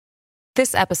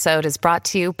This episode is brought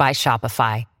to you by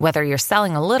Shopify. Whether you're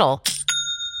selling a little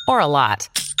or a lot,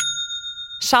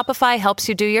 Shopify helps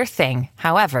you do your thing,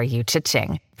 however you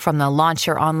cha-ching. From the launch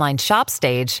your online shop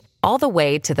stage, all the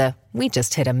way to the we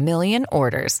just hit 1 million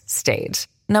orders stage.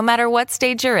 No matter what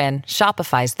stage you're in,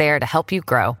 Shopify's there to help you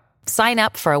grow. Sign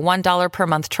up for a $1 per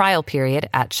month trial period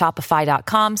at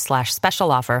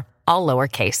shopify.com/special offer, all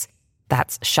lowercase.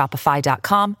 That's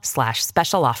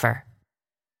shopify.com/special offer.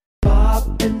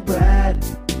 Bob and Brad,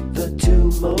 the two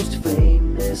most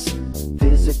famous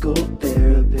physical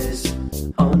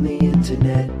therapists on the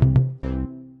internet.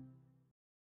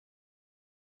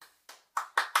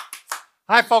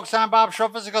 Hi, folks. I'm Bob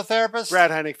Schroep, physical therapist. Brad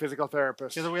Heineck, physical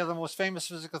therapist. Together we are the most famous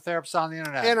physical therapists on the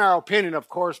internet. In our opinion, of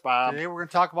course, Bob. Today we're going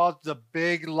to talk about the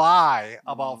big lie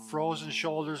about frozen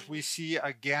shoulders we see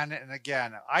again and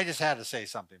again. I just had to say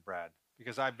something, Brad,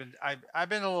 because I've been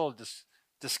a little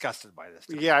disgusted by this.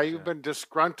 Yeah, you've been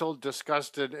disgruntled,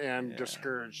 disgusted, and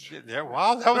discouraged. Yeah,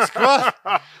 wow, that was good.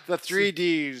 The 3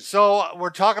 Ds. So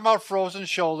we're talking about frozen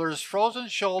shoulders. Frozen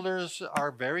shoulders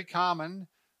are very common,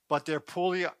 but they're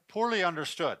poorly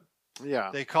understood. Yeah.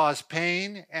 They cause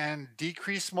pain and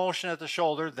decreased motion at the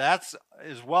shoulder. That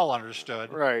is well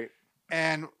understood. Right.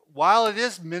 And while it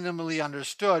is minimally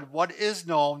understood, what is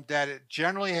known that it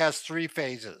generally has 3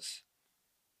 phases.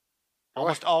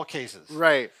 Almost all cases.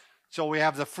 Right. So we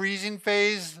have the freezing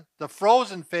phase, the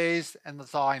frozen phase, and the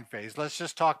thawing phase. Let's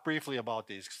just talk briefly about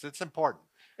these because it's important.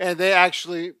 And they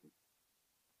actually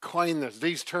coin this.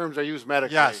 These terms are used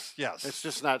medically. Yes. It's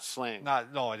just not slang.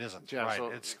 No, it isn't. Yeah, right.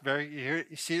 so- It's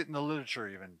you see it in the literature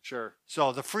even. Sure.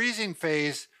 So the freezing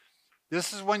phase,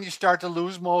 this is when you start to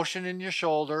lose motion in your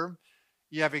shoulder.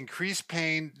 You have increased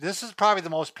pain. This is probably the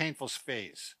most painful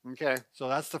phase. Okay. So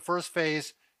that's the first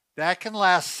phase. That can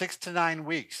last 6 to 9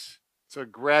 weeks. So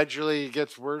it gradually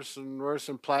gets worse and worse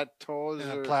and plateaus.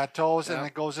 And it plateaus and yeah.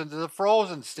 it goes into the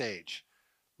frozen stage.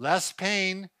 Less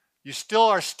pain. You still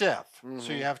are stiff,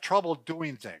 so you have trouble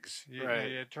doing things. You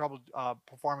have trouble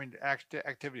performing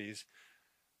activities.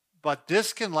 But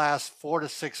this can last 4 to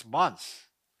 6 months.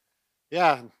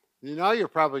 Yeah. You're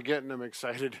probably getting them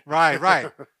excited.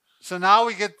 Right. So now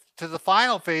we get to the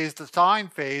final phase, the thawing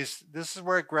phase. This is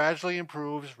where it gradually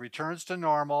improves, returns to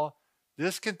normal.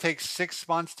 This can take 6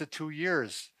 months to 2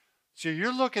 years. So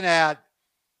you're looking at,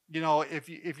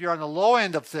 if you're on the low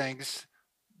end of things,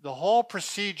 the whole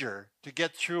procedure to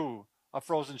get through a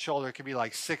frozen shoulder could be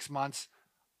like 6 months.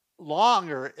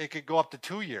 Longer, it could go up to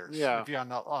 2 years if you're on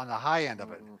the high end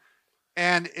of it.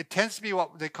 And it tends to be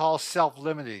what they call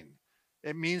self-limiting.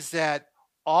 It means that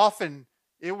often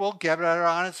it will get better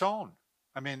on its own.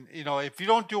 I mean, if you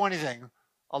don't do anything,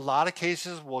 a lot of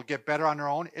cases will get better on their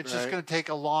own. It's just going to take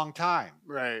a long time.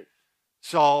 Right.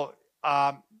 So,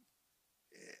 and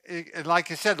like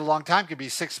I said, a long time could be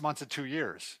 6 months to 2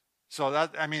 years. So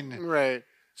Right.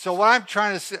 So what I'm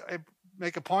trying to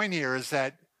make a point here is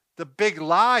that the big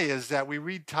lie is that we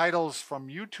read titles from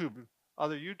YouTube,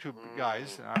 other YouTube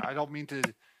guys. I don't mean to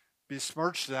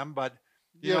besmirch them, but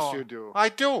Yes, you do. I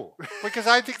do, because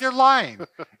I think they're lying.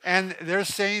 And they're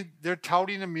saying they're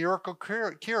touting a miracle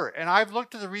cure. And I've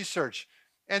looked at the research,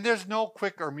 and there's no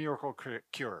quick or miracle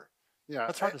cure. Yeah.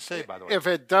 That's hard to say, by the way. If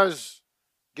it does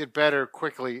get better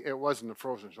quickly, it wasn't a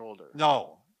frozen shoulder.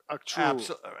 No. A true.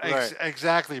 Right.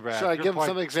 Exactly, Brad. Should I Good give point.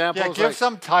 some examples? Yeah, give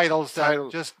some titles that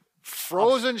just...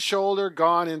 Frozen shoulder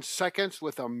gone in seconds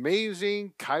with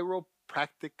amazing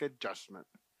chiropractic adjustment.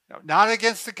 Not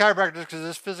against the chiropractors, because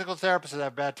there's physical therapists that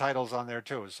have bad titles on there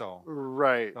too. So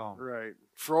Right.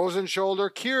 Frozen shoulder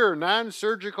cure,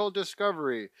 non-surgical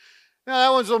discovery. Now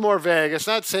that one's a little more vague. It's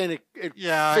not saying it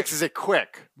fixes it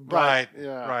quick. But,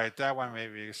 right. That one may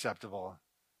be acceptable.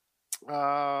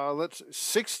 Let's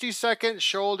 60-second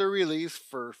shoulder release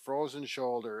for frozen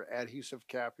shoulder adhesive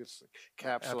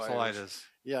capsulitis.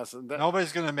 Yes, and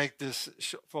nobody's going to make this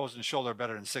frozen shoulder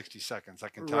better in 60 seconds. I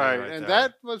can tell you right and there.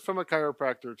 That was from a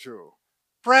chiropractor too.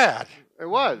 Brad, it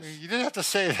was. You didn't have to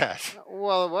say that.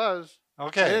 Well, it was.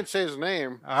 Okay, I didn't say his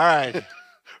name. All right.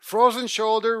 Frozen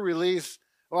shoulder release.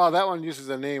 Well, that one uses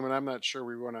a name, and I'm not sure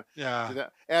we want to do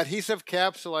that. Adhesive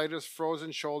capsulitis,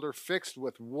 frozen shoulder fixed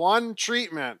with one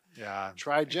treatment. Yeah.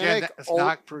 Trigenic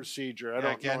oat procedure. I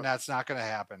don't know. That's not going to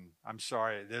happen. I'm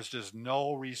sorry. There's just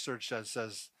no research that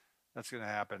says that's going to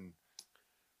happen.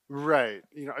 Right.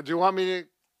 Do you want me to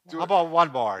do How about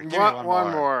one more? Give me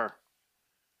one more.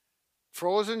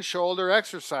 Frozen shoulder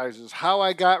exercises. How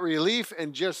I got relief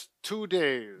in just 2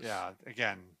 days. Yeah.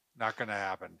 Again, not going to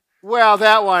happen. Well,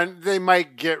 that one, they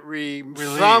might get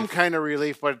some kind of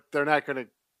relief, but they're not going to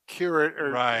cure it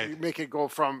or make it go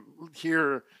from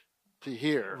here to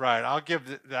here. Right. I'll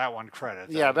give that one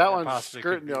credit. Yeah, that one's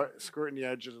skirting the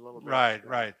edges a little bit. Right,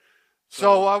 right.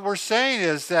 So what we're saying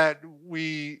is that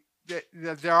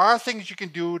there are things you can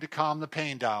do to calm the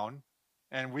pain down,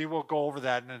 and we will go over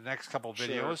that in the next couple of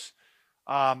videos.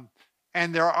 Sure.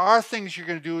 And there are things you're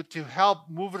going to do to help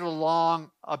move it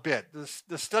along a bit.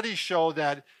 The studies show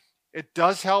that it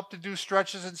does help to do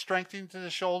stretches and strengthening to the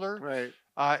shoulder. Right.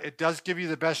 It does give you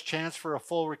the best chance for a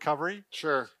full recovery.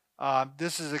 Sure.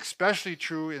 This is especially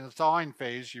true in the thawing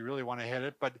phase. You really want to hit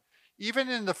it. But even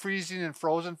in the freezing and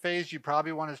frozen phase, you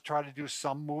probably want to try to do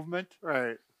some movement.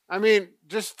 Right. I mean,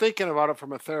 just thinking about it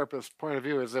from a therapist's point of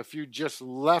view is if you just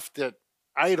left it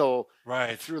idle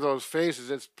through those phases,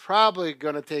 it's probably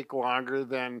going to take longer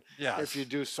than if you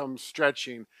do some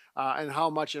stretching. And how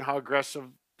much and how aggressive,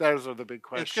 those are the big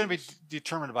questions. It's going to be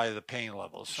determined by the pain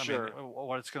levels. Sure. I mean,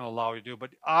 what it's going to allow you to do.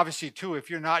 But obviously, too, if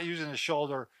you're not using the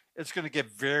shoulder, it's going to get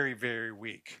very, very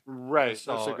weak. Right.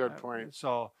 So, that's a good point.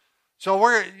 So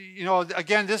we're,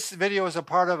 again, this video is a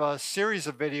part of a series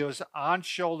of videos on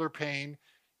shoulder pain.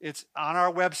 It's on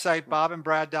our website,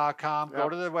 bobandbrad.com. Yep. Go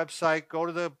to the website, go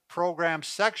to the program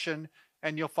section,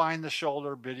 and you'll find the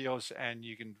shoulder videos, and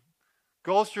you can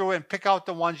go through and pick out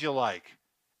the ones you like.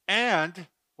 And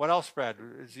what else, Brad,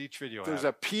 is each video There's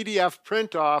a PDF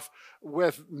print off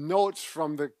with notes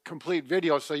from the complete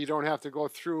video, so you don't have to go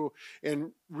through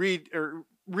and read or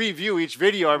review each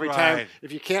video every time.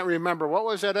 If you can't remember what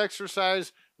was that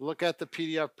exercise, look at the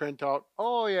PDF printout.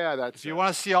 Oh yeah, that's if you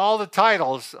want to see all the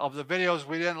titles of the videos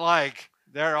we didn't like,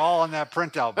 they're all on that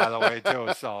printout, by the way,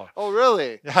 too. So oh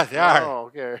really? Yeah, they are. Oh,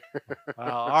 okay. Well,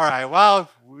 all right. Well,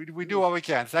 we do what we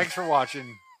can. Thanks for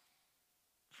watching.